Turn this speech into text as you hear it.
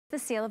the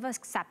seal of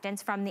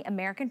acceptance from the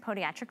American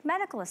Podiatric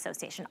Medical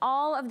Association.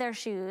 All of their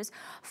shoes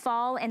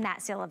fall in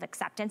that seal of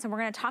acceptance, and we're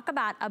gonna talk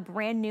about a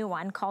brand new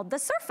one called the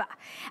Surfa.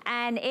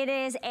 And it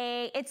is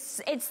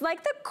it's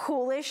like the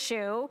coolest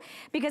shoe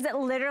because it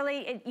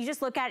literally, you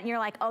just look at it and you're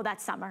like, oh,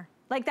 that's summer.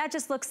 Like that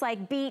just looks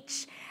like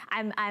beach.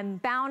 I'm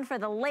bound for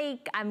the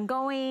lake. I'm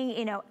going,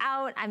 you know,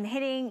 out. I'm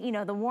hitting, you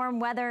know, the warm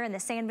weather and the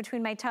sand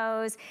between my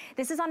toes.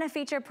 This is on a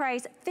feature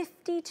price,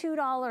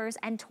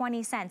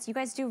 $52.20. You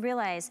guys do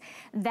realize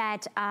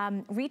that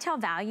retail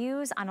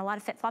values on a lot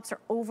of FitFlops are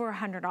over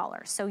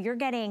 $100. So you're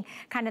getting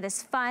kind of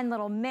this fun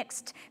little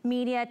mixed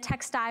media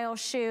textile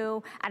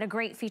shoe at a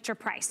great feature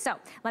price. So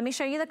let me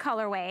show you the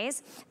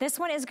colorways. This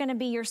one is gonna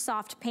be your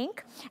soft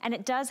pink, and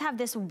it does have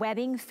this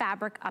webbing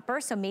fabric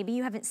upper. So maybe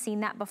you haven't seen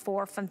that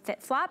before from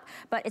FitFlop,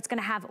 but it's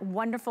gonna have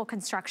wonderful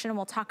construction, and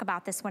we'll talk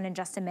about this one in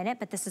just a minute,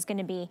 but this is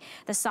gonna be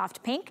the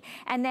soft pink.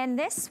 And then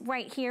this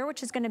right here,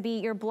 which is gonna be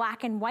your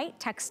black and white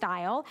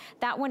textile,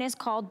 that one is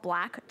called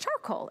black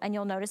charcoal, and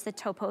you'll notice the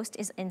toe post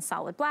is in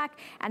solid black,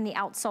 and the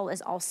outsole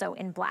is also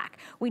in black.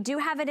 We do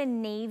have it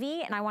in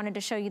navy, and I wanted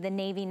to show you the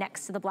navy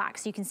next to the black,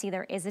 so you can see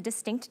there is a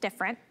distinct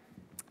difference.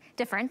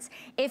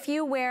 If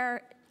you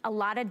wear a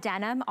lot of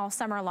denim all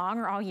summer long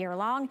or all year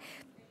long,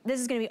 this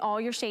is gonna be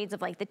all your shades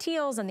of like the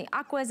teals and the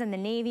aquas and the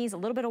navies, a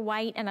little bit of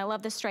white, and I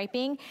love the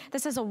striping.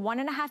 This is a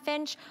 1.5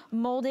 inch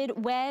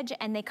molded wedge,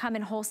 and they come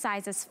in whole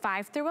sizes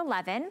 5 through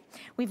 11.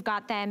 We've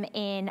got them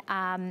in,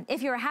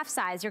 if you're a half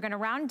size, you're gonna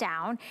round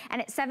down, and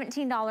it's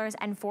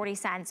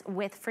 $17.40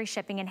 with free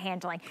shipping and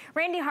handling.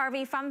 Randy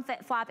Harvey from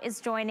FitFlop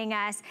is joining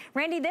us.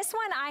 Randy, this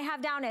one I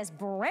have down as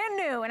brand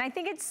new, and I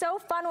think it's so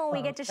fun when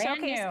we get to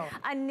showcase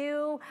a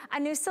new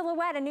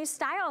silhouette, a new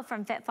style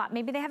from FitFlop.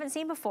 Maybe they haven't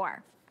seen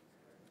before.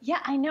 Yeah,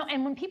 I know.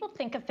 And when people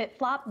think of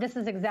FitFlop, this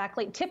is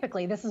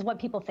typically, this is what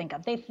people think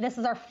of. This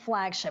is our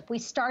flagship. We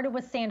started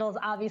with sandals,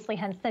 obviously,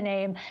 hence the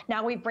name.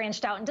 Now we've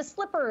branched out into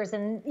slippers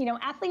and, you know,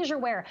 athleisure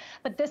wear.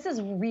 But this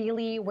is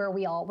really where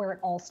it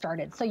all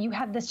started. So you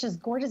have this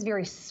just gorgeous,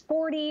 very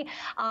sporty.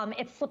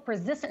 It's slip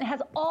resistant. It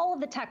has all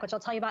of the tech, which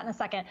I'll tell you about in a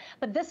second.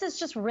 But this is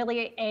just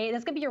really this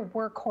is going to be your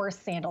workhorse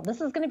sandal.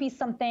 This is going to be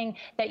something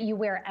that you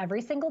wear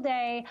every single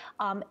day.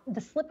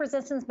 The slip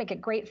resistance make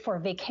it great for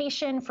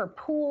vacation, for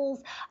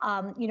pools.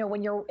 You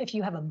know, if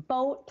you have a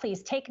boat,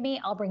 please take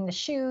me. I'll bring the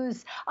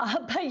shoes.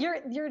 But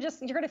you're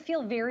gonna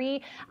feel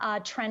very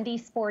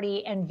trendy,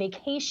 sporty, and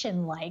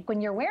vacation-like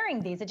when you're wearing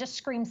these. It just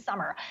screams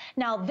summer.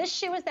 Now, this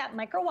shoe is that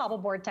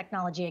Microwobbleboard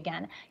technology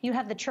again. You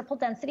have the triple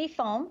density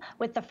foam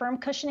with the firm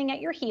cushioning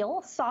at your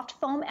heel, soft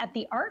foam at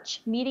the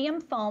arch,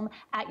 medium foam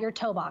at your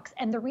toe box.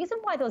 And the reason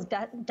why those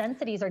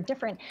densities are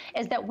different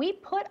is that we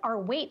put our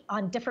weight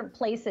on different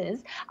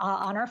places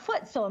on our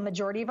foot. So a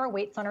majority of our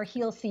weight's on our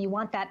heels, so you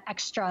want that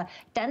extra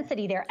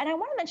density there. And I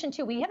want to mention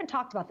too, we haven't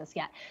talked about this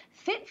yet.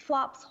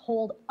 FitFlops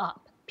hold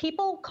up.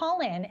 People call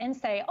in and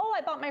say, oh,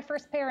 I bought my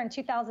first pair in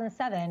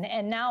 2007,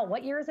 and now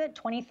what year is it?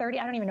 2030?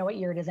 I don't even know what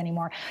year it is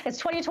anymore. It's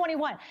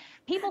 2021.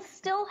 People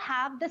still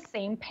have the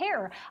same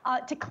pair.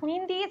 To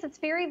clean these, it's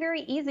very,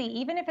 very easy.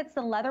 Even if it's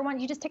the leather one,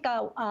 you just take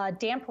a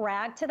damp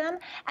rag to them,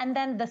 and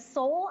then the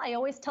sole, I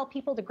always tell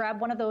people to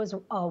grab one of those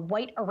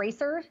white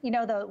erasers, you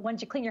know, the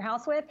ones you clean your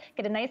house with,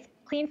 get a nice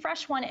clean,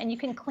 fresh one, and you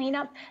can clean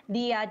up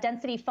the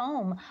density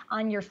foam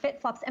on your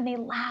FitFlops, and they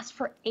last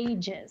for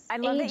ages. I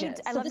love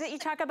that you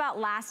talk about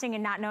lasting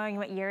and not knowing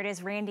what year it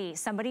is. Randy,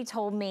 somebody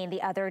told me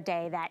the other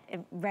day that,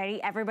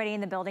 everybody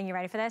in the building, you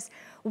ready for this?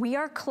 We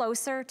are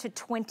closer to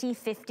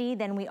 2050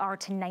 than we are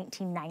to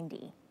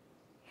 1990.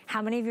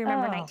 How many of you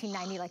remember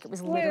 1990 like it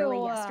was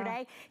literally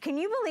yesterday? Can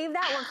you believe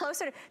that? We're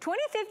closer to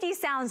 2050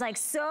 sounds like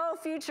so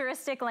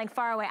futuristic, like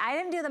far away. I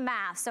didn't do the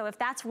math, so if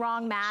that's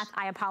wrong math,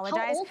 I apologize.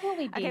 How old will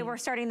we be? Okay, we're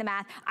starting the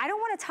math. I don't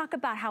want to talk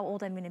about how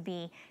old I'm going to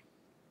be.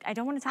 I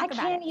don't want to talk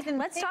about it.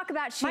 Let's talk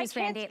about shoes,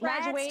 Randy.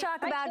 Let's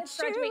talk about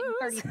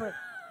shoes.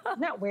 Isn't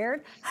that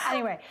weird?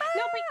 Anyway,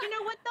 no, but you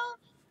know what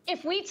though?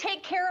 If we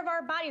take care of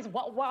our bodies,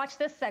 watch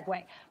this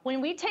segue.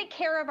 When we take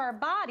care of our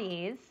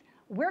bodies,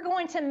 we're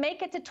going to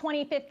make it to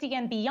 2050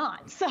 and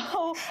beyond. So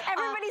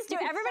everybody's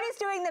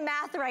doing the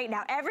math right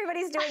now.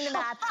 Everybody's doing the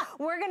math.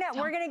 We're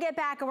gonna get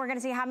back and we're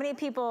gonna see how many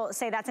people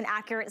say that's an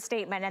accurate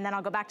statement, and then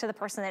I'll go back to the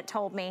person that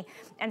told me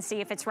and see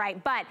if it's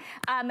right. But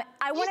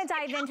I want to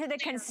dive into the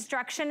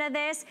construction of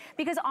this,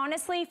 because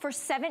honestly, for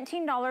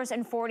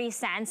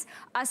 $17.40,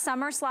 a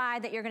summer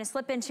slide that you're gonna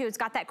slip into, it's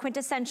got that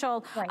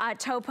quintessential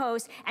toe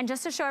post. And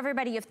just to show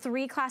everybody, you have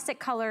 3 classic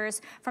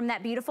colors from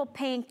that beautiful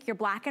pink, your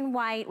black and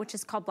white, which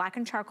is called black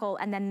and charcoal,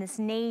 and then this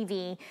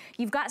navy.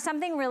 You've got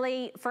something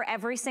really for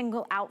every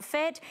single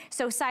outfit.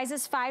 So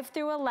sizes 5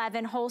 through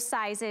 11, whole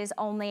sizes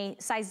only,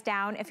 size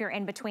down if you're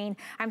in between.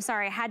 I'm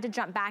sorry, I had to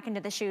jump back into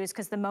the shoes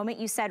because the moment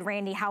you said,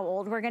 Randy, how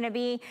old we're gonna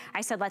be,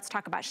 I said, let's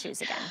talk about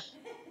shoes again.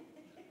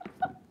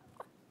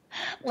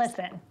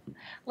 Listen,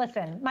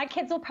 my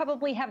kids will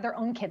probably have their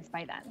own kids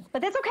by then,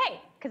 but that's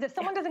okay, because if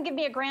someone doesn't give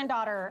me a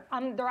granddaughter,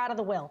 they're out of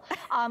the will.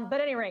 But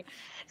anyway,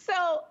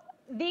 so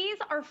these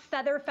are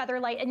feather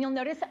light, and you'll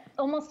notice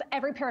almost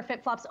every pair of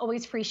FitFlops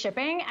always free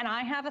shipping. And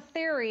I have a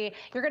theory,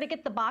 you're gonna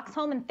get the box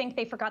home and think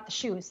they forgot the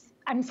shoes.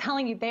 I'm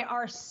telling you, they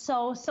are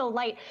so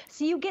light.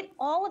 So you get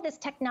all of this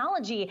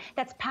technology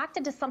that's packed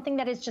into something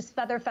that is just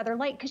feather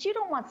light, because you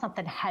don't want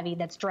something heavy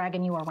that's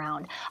dragging you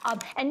around.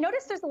 And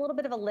notice there's a little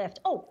bit of a lift.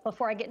 Oh,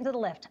 before I get into the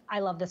lift, I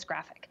love this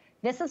graphic.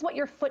 This is what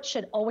your foot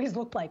should always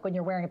look like when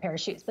you're wearing a pair of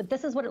shoes, but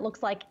this is what it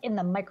looks like in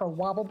the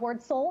Microwobbleboard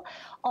sole.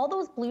 All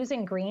those blues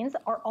and greens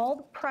are all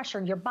the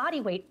pressure, your body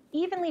weight,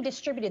 evenly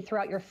distributed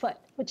throughout your foot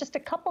with just a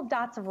couple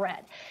dots of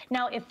red.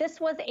 Now, if this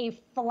was a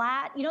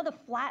flat, you know the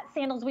flat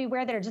sandals we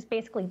wear that are just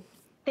basically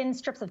thin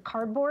strips of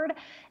cardboard,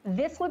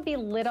 this would be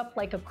lit up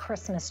like a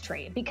Christmas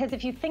tree. Because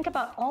if you think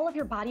about all of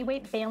your body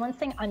weight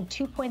balancing on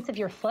 2 points of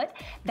your foot,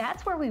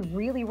 that's where we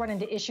really run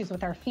into issues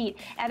with our feet.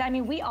 And I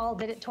mean, we all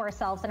did it to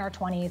ourselves in our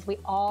 20s. We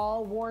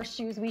all wore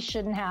shoes we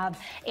shouldn't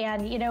have.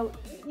 And you know,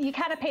 you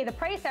kind of pay the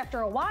price after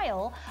a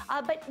while,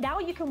 but now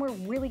you can wear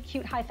really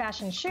cute high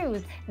fashion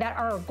shoes that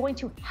are going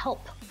to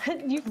help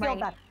you feel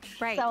better.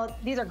 Right. So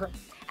these are great.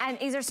 And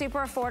these are super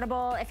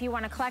affordable. If you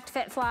want to collect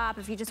FitFlop,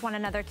 if you just want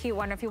another cute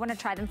one, or if you want to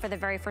try them for the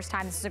very first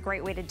time, this is a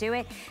great way to do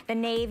it. The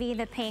navy,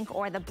 the pink,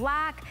 or the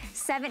black,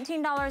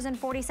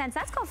 $17.40.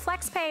 That's called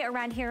FlexPay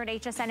around here at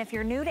HSN. If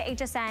you're new to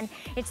HSN,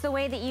 it's the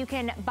way that you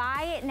can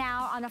buy it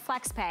now on the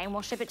FlexPay, and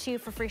we'll ship it to you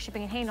for free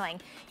shipping and handling.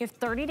 You have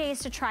 30 days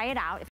to try it out.